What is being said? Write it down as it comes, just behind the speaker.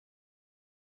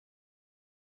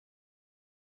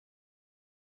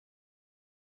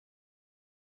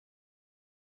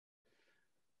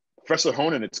Professor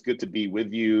Honan, it's good to be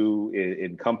with you,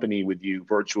 in company with you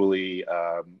virtually.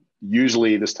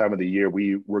 Usually this time of the year,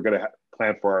 we're going to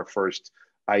plan for our first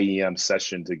IEM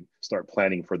session to start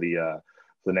planning for the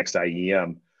next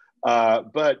IEM.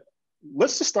 But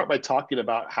let's just start by talking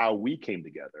about how we came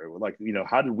together. Like,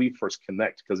 how did we first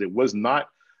connect? Because it was not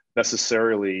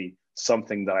necessarily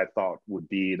something that I thought would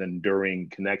be an enduring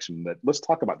connection, but let's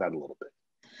talk about that a little bit.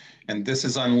 And this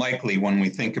is unlikely when we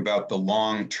think about the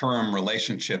long-term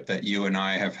relationship that you and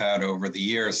I have had over the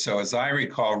years. So as I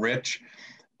recall, Rich,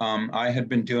 I had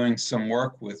been doing some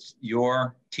work with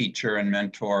your teacher and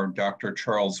mentor, Dr.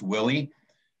 Charles Willey,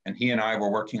 and he and I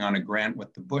were working on a grant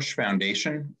with the Bush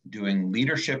Foundation, doing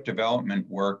leadership development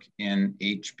work in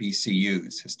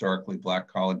HBCUs, historically Black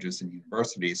colleges and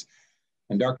universities.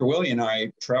 And Dr. Willey and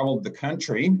I traveled the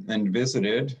country and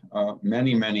visited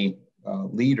many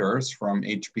leaders from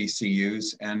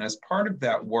HBCUs. And as part of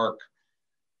that work,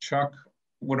 Chuck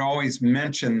would always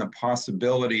mention the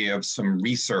possibility of some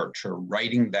research or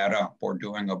writing that up or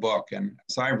doing a book. And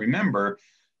as I remember,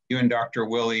 you and Dr.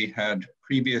 Willey had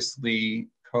previously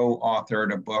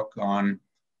co-authored a book on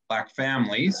Black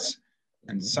families,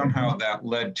 and somehow that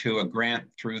led to a grant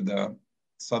through the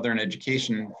Southern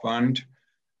Education Fund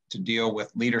to deal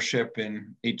with leadership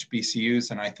in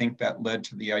HBCUs. And I think that led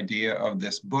to the idea of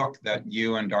this book that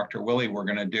you and Dr. Willey were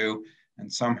going to do.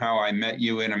 And somehow I met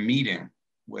you in a meeting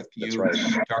with you,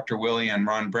 right, Dr. Willey and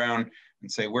Ron Brown, and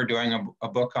say, we're doing a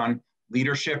book on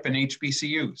leadership in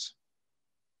HBCUs.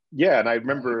 Yeah, and I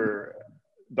remember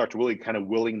Dr. Willey kind of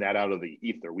willing that out of the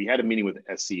ether. We had a meeting with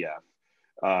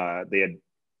SCF. They had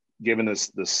given us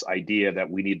this idea that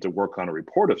we need to work on a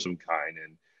report of some kind.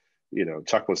 And,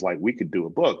 Chuck was like, we could do a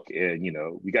book. And,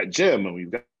 we got Jim and we've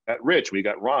got Rich, we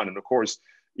got Ron. And of course,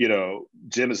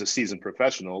 Jim is a seasoned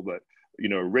professional, but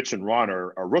Rich and Ron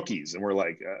are rookies. And we're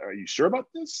like, are you sure about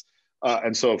this?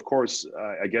 And so, of course,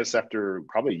 I guess after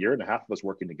probably a year and a half of us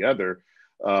working together,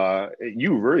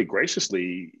 you really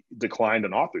graciously declined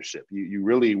an authorship. You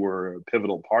really were a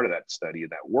pivotal part of that study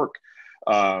and that work.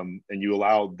 And you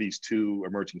allowed these two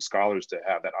emerging scholars to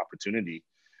have that opportunity.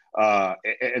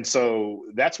 And so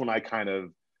that's when I kind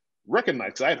of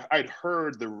recognized, because I'd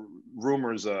heard the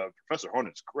rumors of Professor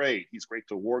Honan's great. He's great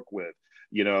to work with.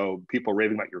 People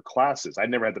raving about your classes. I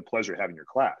never had the pleasure of having your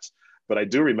class, but I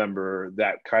do remember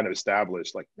that kind of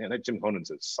established, like, man, that Jim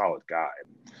Honan's a solid guy.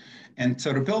 And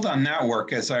so to build on that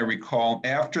work, as I recall,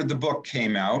 after the book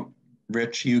came out,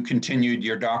 Rich, you continued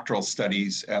your doctoral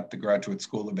studies at the Graduate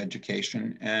School of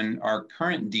Education, and our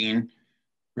current dean,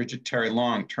 Bridget Terry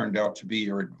Long, turned out to be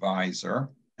your advisor.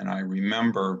 And I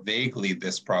remember vaguely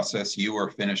this process. You were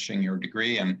finishing your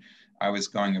degree and I was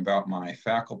going about my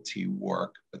faculty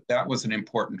work, but that was an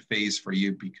important phase for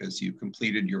you because you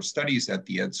completed your studies at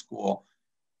the ed school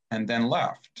and then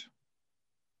left.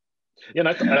 Yeah,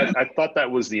 and I thought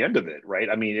that was the end of it, right?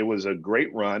 I mean, it was a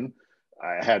great run.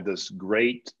 I had this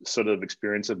great sort of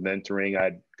experience of mentoring.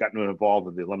 I'd gotten involved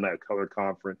with the Alumni of Color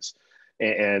Conference,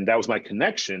 and that was my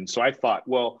connection. So I thought,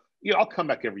 well, I'll come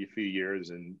back every few years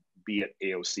and be at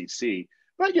AOCC.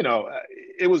 But,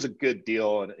 it was a good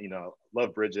deal. And,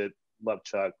 love Bridget, love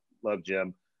Chuck, love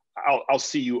Jim. I'll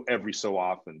see you every so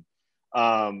often.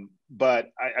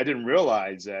 But I didn't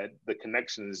realize that the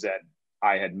connections that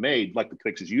I had made, like the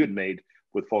connections you had made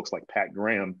with folks like Pat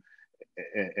Graham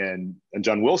and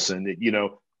John Wilson,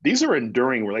 these are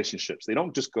enduring relationships. They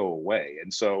don't just go away.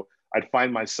 And so I'd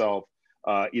find myself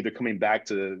either coming back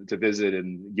to visit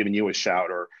and giving you a shout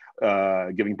or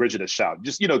giving Bridget a shout.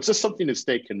 Just, it's just something to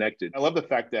stay connected. I love the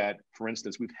fact that, for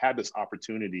instance, we've had this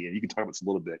opportunity, and you can talk about this a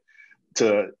little bit,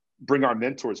 to bring our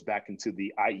mentors back into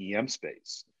the IEM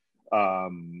space.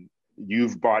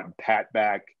 You've brought Pat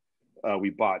back. We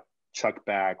brought Chuck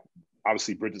back.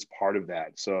 Obviously, Bridget's part of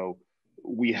that. So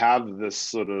we have this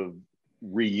sort of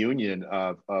reunion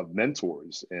of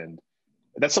mentors. And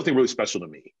that's something really special to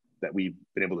me, that we've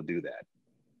been able to do that.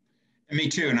 Me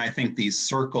too. And I think these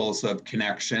circles of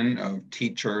connection of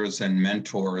teachers and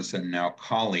mentors and now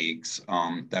colleagues,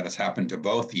 that has happened to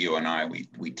both you and I.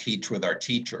 We teach with our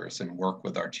teachers and work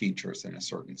with our teachers in a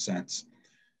certain sense.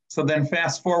 So then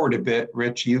fast forward a bit,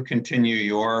 Rich, you continue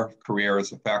your career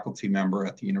as a faculty member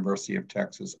at the University of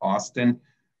Texas, Austin.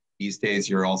 These days,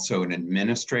 you're also an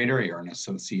administrator. You're an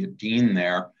associate dean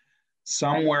there.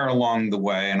 Somewhere along the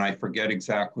way, and I forget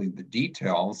exactly the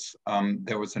details,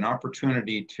 there was an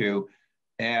opportunity to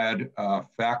add a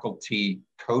faculty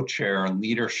co-chair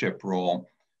leadership role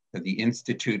to the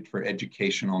Institute for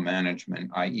Educational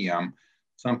Management, IEM,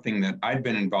 something that I'd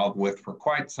been involved with for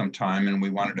quite some time, and we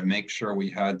wanted to make sure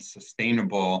we had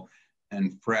sustainable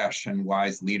and fresh and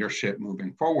wise leadership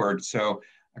moving forward. So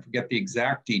I forget the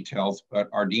exact details, but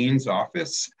our dean's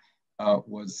office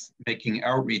was making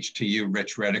outreach to you,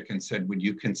 Rich Reddick, and said, would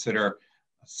you consider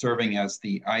serving as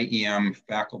the IEM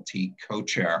faculty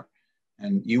co-chair?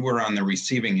 And you were on the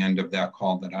receiving end of that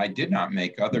call that I did not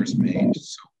make, others made.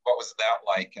 So what was that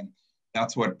like? And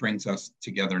that's what brings us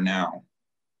together now.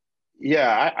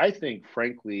 Yeah, I think,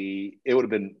 frankly, it would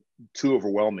have been too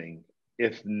overwhelming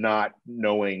if not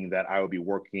knowing that I would be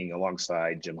working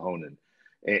alongside Jim Honan.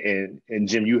 And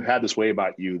Jim, you had this way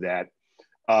about you that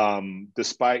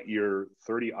despite your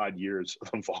 30 odd years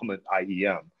of involvement in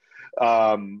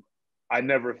IEM, I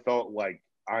never felt like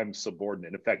I'm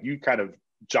subordinate. In fact, you kind of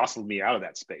jostled me out of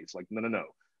that space. Like, no,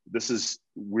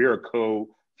 we're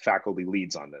co-faculty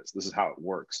leads on this. This is how it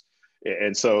works.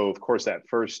 And so, of course, that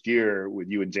first year with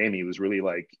you and Jamie was really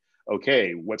like,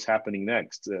 okay, what's happening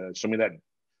next? Show me that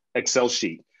Excel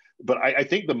sheet. But I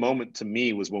think the moment to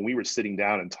me was when we were sitting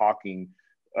down and talking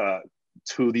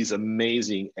to these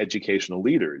amazing educational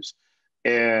leaders.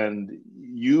 And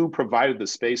you provided the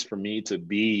space for me to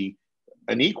be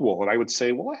an equal. And I would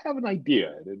say, well, I have an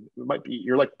idea. And it might be,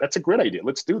 you're like, that's a great idea.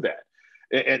 Let's do that.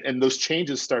 And those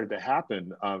changes started to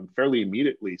happen fairly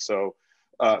immediately. So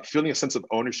feeling a sense of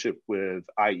ownership with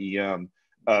IEM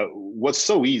was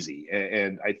so easy.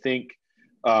 And I think,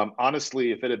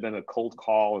 honestly, if it had been a cold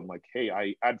call and like, hey,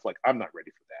 I'd like, I'm not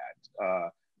ready for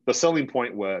that. The selling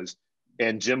point was,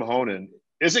 and Jim Honan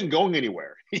isn't going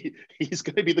anywhere. He's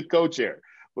going to be the co-chair.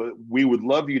 But we would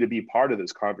love you to be part of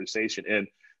this conversation. And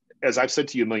as I've said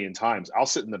to you a million times, I'll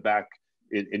sit in the back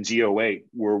in GO8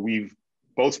 where we've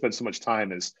both spent so much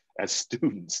time as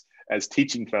students, as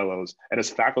teaching fellows, and as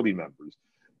faculty members,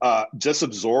 just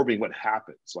absorbing what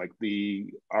happens. Like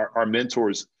our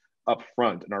mentors up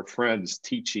front and our friends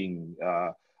teaching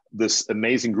this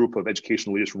amazing group of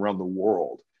educational leaders from around the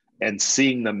world and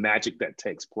seeing the magic that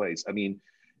takes place. I mean,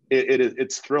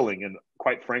 it's thrilling. And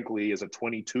quite frankly, as a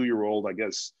 22-year-old, I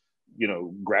guess,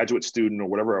 graduate student or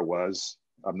whatever I was,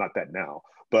 I'm not that now,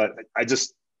 but I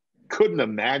just couldn't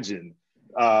imagine,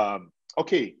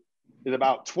 okay, in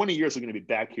about 20 years, we're going to be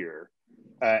back here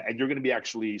and you're going to be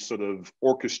actually sort of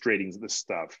orchestrating this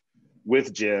stuff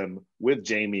with Jim, with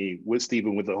Jamie, with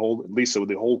Stephen, with the whole, Lisa, with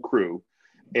the whole crew,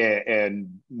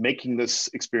 and making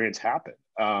this experience happen.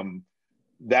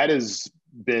 That has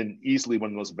been easily one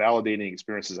of the most validating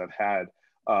experiences I've had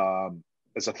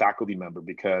as a faculty member,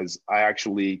 because I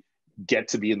actually get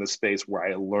to be in the space where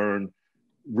I learn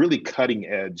really cutting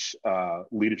edge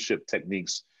leadership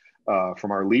techniques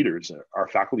from our leaders, our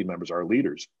faculty members, our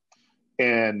leaders.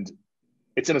 And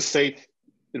it's in a safe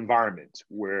environment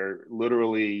where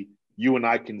literally you and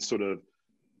I can sort of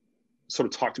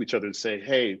talk to each other and say,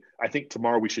 hey, I think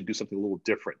tomorrow we should do something a little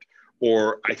different.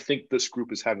 Or I think this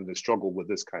group is having a struggle with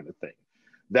this kind of thing.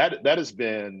 That has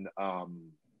been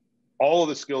all of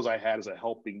the skills I had as a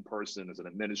helping person, as an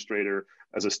administrator,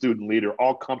 as a student leader,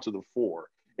 all come to the fore.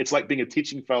 It's like being a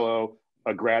teaching fellow,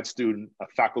 a grad student, a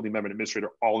faculty member, an administrator,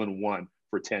 all in one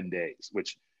for 10 days,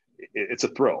 which it's a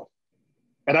thrill.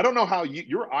 And I don't know how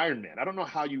you're Iron Man. I don't know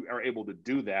how you are able to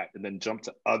do that and then jump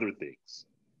to other things,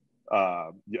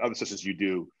 the other such as you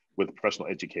do with professional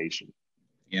education.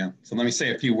 Yeah, so let me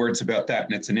say a few words about that.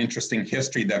 And it's an interesting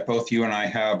history that both you and I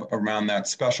have around that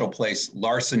special place,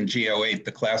 Larson GO8,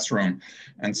 the classroom.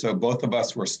 And so both of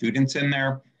us were students in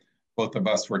there. Both of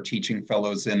us were teaching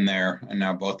fellows in there. And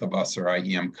now both of us are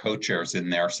IEM co-chairs in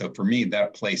there. So for me,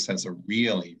 that place has a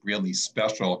really, really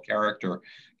special character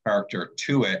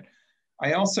to it.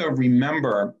 I also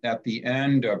remember at the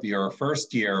end of your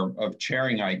first year of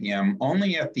chairing IEM,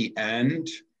 only at the end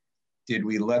did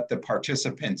we let the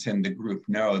participants in the group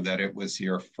know that it was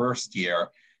your first year.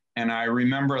 And I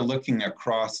remember looking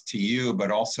across to you, but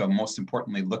also most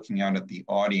importantly, looking out at the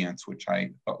audience, which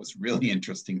I thought was really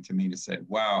interesting to me, to say,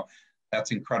 wow,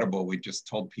 that's incredible. We just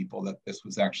told people that this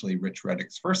was actually Rich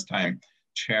Reddick's first time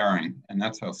chairing. And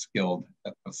that's how skilled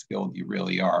you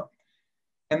really are.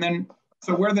 And then,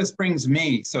 so where this brings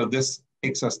me, so this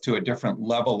takes us to a different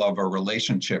level of a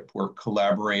relationship. We're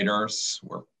collaborators,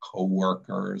 we're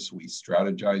co-workers, we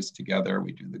strategize together,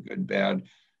 we do the good, bad,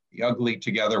 the ugly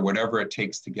together, whatever it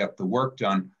takes to get the work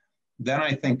done. Then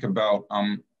I think about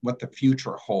what the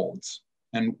future holds.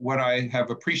 And what I have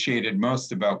appreciated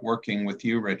most about working with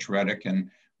you, Rich Reddick,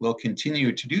 and will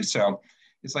continue to do so,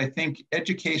 is I think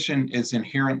education is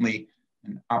inherently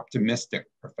an optimistic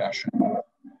profession.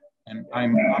 And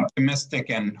I'm optimistic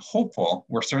and hopeful.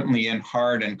 We're certainly in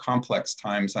hard and complex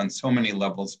times on so many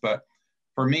levels, but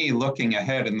for me, looking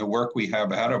ahead in the work we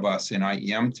have ahead of us in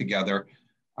IEM together,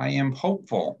 I am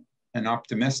hopeful and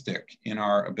optimistic in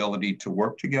our ability to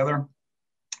work together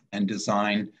and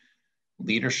design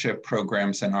leadership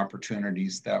programs and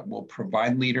opportunities that will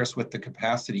provide leaders with the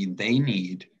capacity they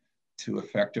need to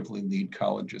effectively lead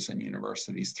colleges and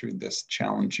universities through this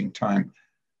challenging time.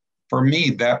 For me,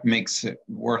 that makes it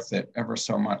worth it ever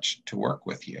so much to work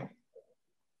with you.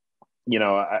 You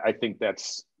know, I think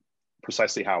that's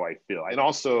precisely how I feel. And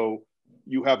also,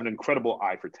 you have an incredible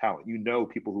eye for talent. You know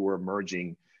people who are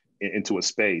emerging into a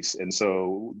space. And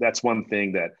so that's one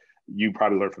thing that you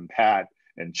probably learned from Pat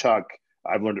and Chuck.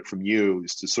 I've learned it from you,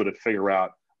 is to sort of figure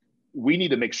out, we need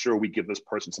to make sure we give this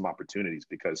person some opportunities,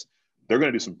 because they're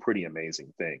going to do some pretty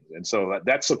amazing things. And so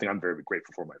that's something I'm very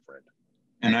grateful for, my friend.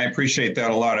 And I appreciate that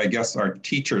a lot. I guess our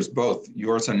teachers, both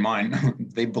yours and mine,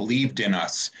 they believed in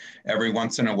us. Every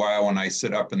once in a while, when I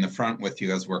sit up in the front with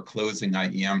you as we're closing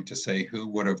IEM, to say, who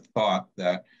would have thought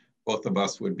that both of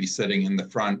us would be sitting in the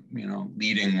front, you know,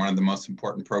 leading one of the most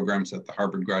important programs at the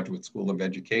Harvard Graduate School of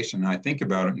Education. And I think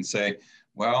about it and say,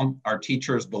 well, our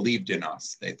teachers believed in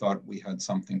us. They thought we had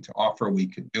something to offer, we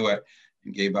could do it,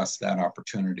 and gave us that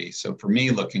opportunity. So for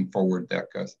me, looking forward, that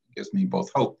gives me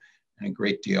both hope and a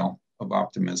great deal of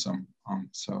optimism.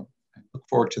 So I look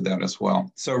forward to that as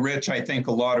well. So Rich, I think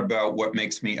a lot about what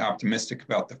makes me optimistic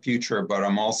about the future, but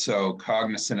I'm also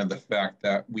cognizant of the fact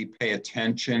that we pay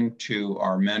attention to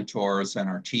our mentors and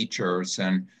our teachers.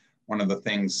 And one of the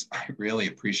things I really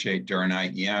appreciate during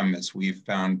IEM is we've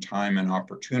found time and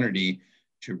opportunity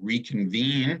to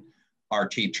reconvene our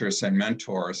teachers and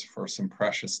mentors for some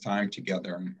precious time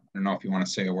together. And I don't know if you want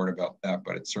to say a word about that,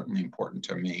 but it's certainly important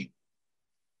to me.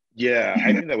 Yeah,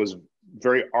 I think that was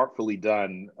very artfully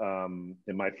done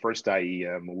in my first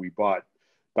IEM. We brought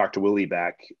Dr. Willie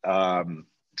back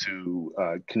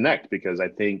to connect, because I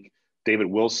think David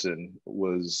Wilson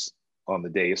was on the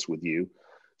dais with you.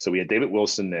 So we had David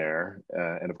Wilson there,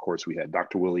 and of course we had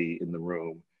Dr. Willie in the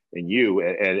room, and you,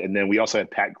 and then we also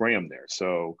had Pat Graham there.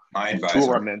 So my advisor.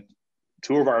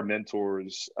 Two of our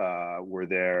mentors were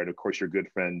there, and of course your good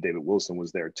friend David Wilson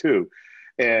was there too.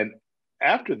 And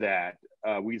after that,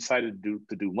 we decided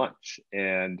to do lunch.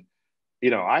 And, you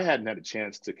know, I hadn't had a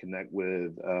chance to connect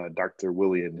with Dr.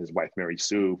 Willie and his wife, Mary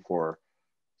Sue, for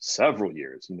several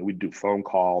years. You know, we'd do phone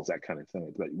calls, that kind of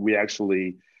thing. But we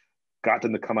actually got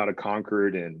them to come out of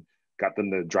Concord and got them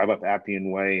to drive up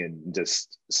Appian Way and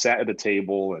just sat at a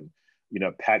table. And, you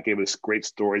know, Pat gave us great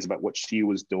stories about what she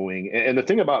was doing. And the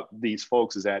thing about these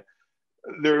folks is that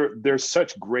they're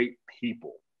such great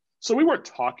people. So we weren't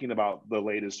talking about the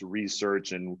latest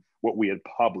research and what we had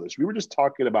published. We were just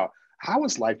talking about, how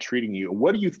is life treating you?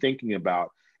 What are you thinking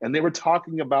about? And they were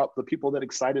talking about the people that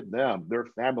excited them, their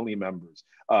family members,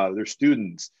 their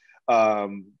students.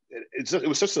 It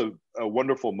was just a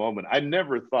wonderful moment. I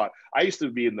never thought, I used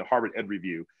to be in the Harvard Ed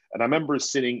Review, and I remember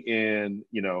sitting in,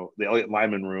 you know, the Elliott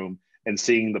Lyman room and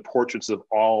seeing the portraits of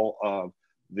all of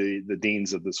the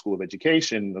deans of the School of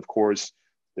Education. Of course,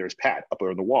 there's Pat up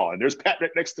there on the wall, and there's Pat right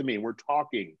next to me, and we're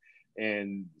talking.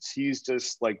 And she's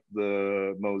just like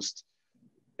the most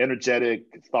energetic,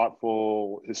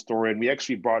 thoughtful historian. We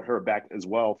actually brought her back as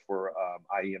well for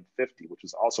IEM 50, which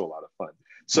was also a lot of fun.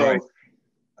 So, right.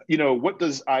 You know, what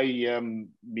does IEM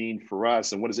mean for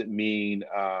us, and what does it mean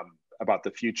about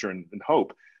the future and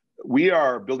hope? We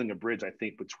are building a bridge, I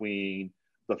think, between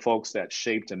the folks that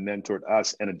shaped and mentored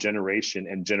us and a generation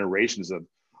and generations of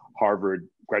Harvard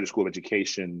Graduate School of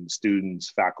Education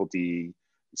students, faculty,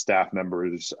 staff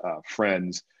members,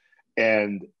 friends,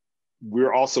 and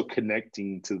we're also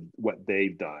connecting to what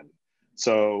they've done.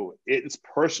 So it's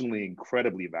personally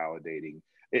incredibly validating.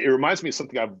 It reminds me of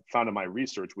something I've found in my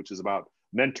research, which is about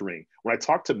mentoring. When I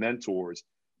talk to mentors,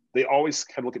 they always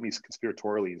kind of look at me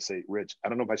conspiratorially and say, Rich, I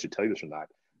don't know if I should tell you this or not,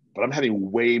 but I'm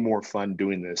having way more fun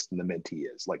doing this than the mentee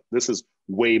is. Like, this is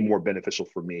way more beneficial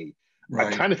for me.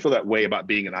 Right. I kind of feel that way about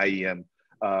being an IEM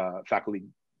faculty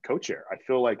co-chair. I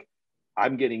feel like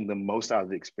I'm getting the most out of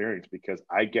the experience because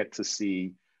I get to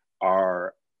see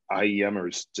our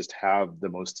IEMers just have the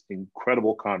most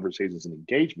incredible conversations and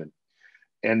engagement.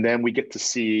 And then we get to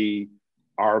see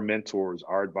our mentors,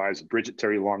 our advisors. Bridget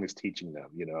Terry Long is teaching them,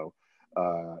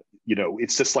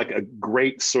 it's just like a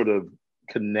great sort of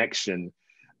connection.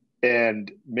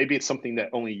 And maybe it's something that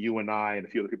only you and I and a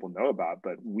few other people know about,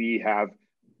 but we have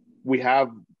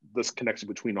this connection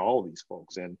between all of these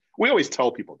folks. And we always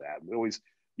tell people that. We always,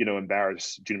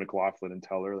 embarrass Judy McLaughlin and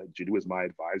tell her that Judy was my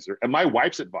advisor and my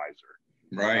wife's advisor.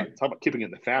 Right. Talk about keeping it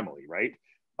in the family, right?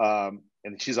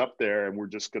 And she's up there and we're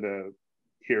just going to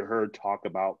hear her talk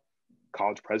about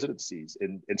college presidencies.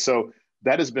 And so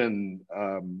that has been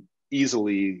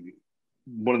easily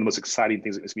one of the most exciting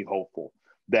things that makes me hopeful,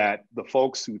 that the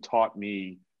folks who taught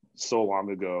me so long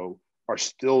ago are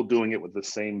still doing it with the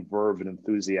same verve and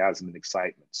enthusiasm and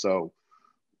excitement. So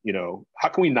how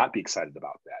can we not be excited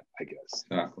about that, I guess?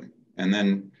 Exactly. And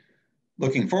then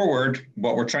looking forward,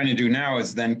 what we're trying to do now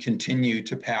is then continue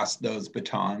to pass those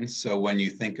batons. So when you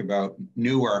think about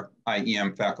newer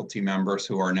IEM faculty members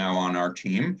who are now on our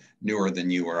team, newer than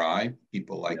you or I,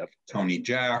 people like Tony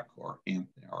Jack or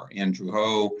Andrew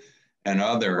Ho and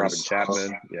others. Robin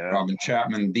Chapman, Robin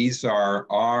Chapman, these are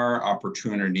our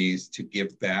opportunities to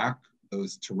give back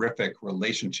those terrific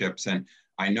relationships. And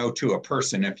I know to a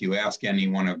person, if you ask any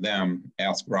one of them,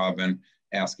 ask Robin,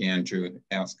 ask Andrew,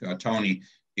 ask Tony,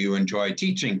 do you enjoy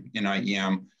teaching in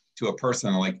IEM? To a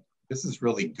person like, this is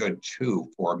really good too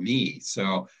for me.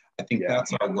 So I think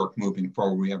that's our work moving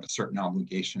forward. We have a certain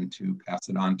obligation to pass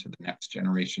it on to the next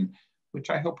generation, which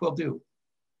I hope we'll do.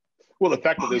 Well, the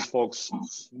fact that those folks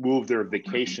move their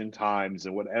vacation times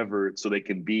and whatever so they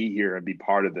can be here and be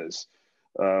part of this.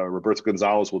 Roberto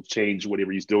Gonzalez will change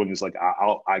whatever he's doing. He's like,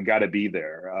 I got to be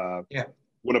there.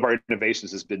 One of our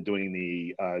innovations has been doing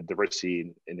the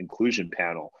diversity and inclusion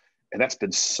panel, and that's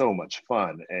been so much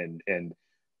fun. And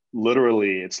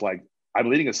literally, it's like I'm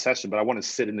leading a session, but I want to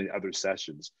sit in the other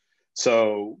sessions.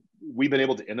 So we've been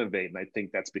able to innovate, and I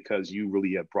think that's because you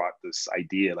really have brought this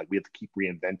idea. Like we have to keep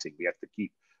reinventing. We have to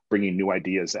keep bringing new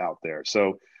ideas out there.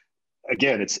 So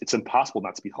again, it's impossible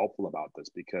not to be hopeful about this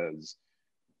because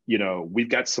we've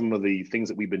got some of the things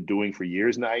that we've been doing for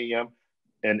years in IEM,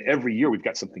 and every year we've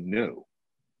got something new.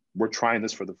 We're trying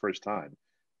this for the first time,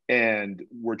 and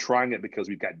we're trying it because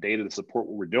we've got data to support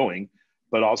what we're doing,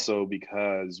 but also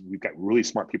because we've got really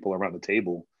smart people around the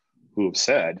table who have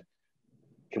said,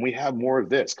 can we have more of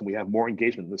this? Can we have more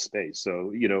engagement in this space?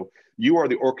 So, you are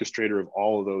the orchestrator of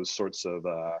all of those sorts of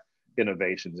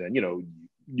innovations. And,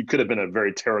 you could have been a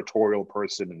very territorial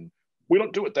person and we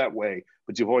don't do it that way,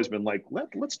 but you've always been like,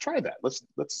 let's try that. Let's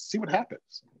see what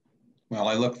happens. Well,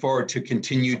 I look forward to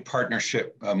continued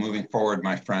partnership moving forward,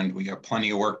 my friend. We have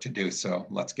plenty of work to do, so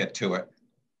let's get to it.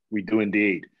 We do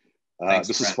indeed. Thanks,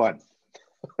 this is fun.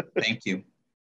 Thank you.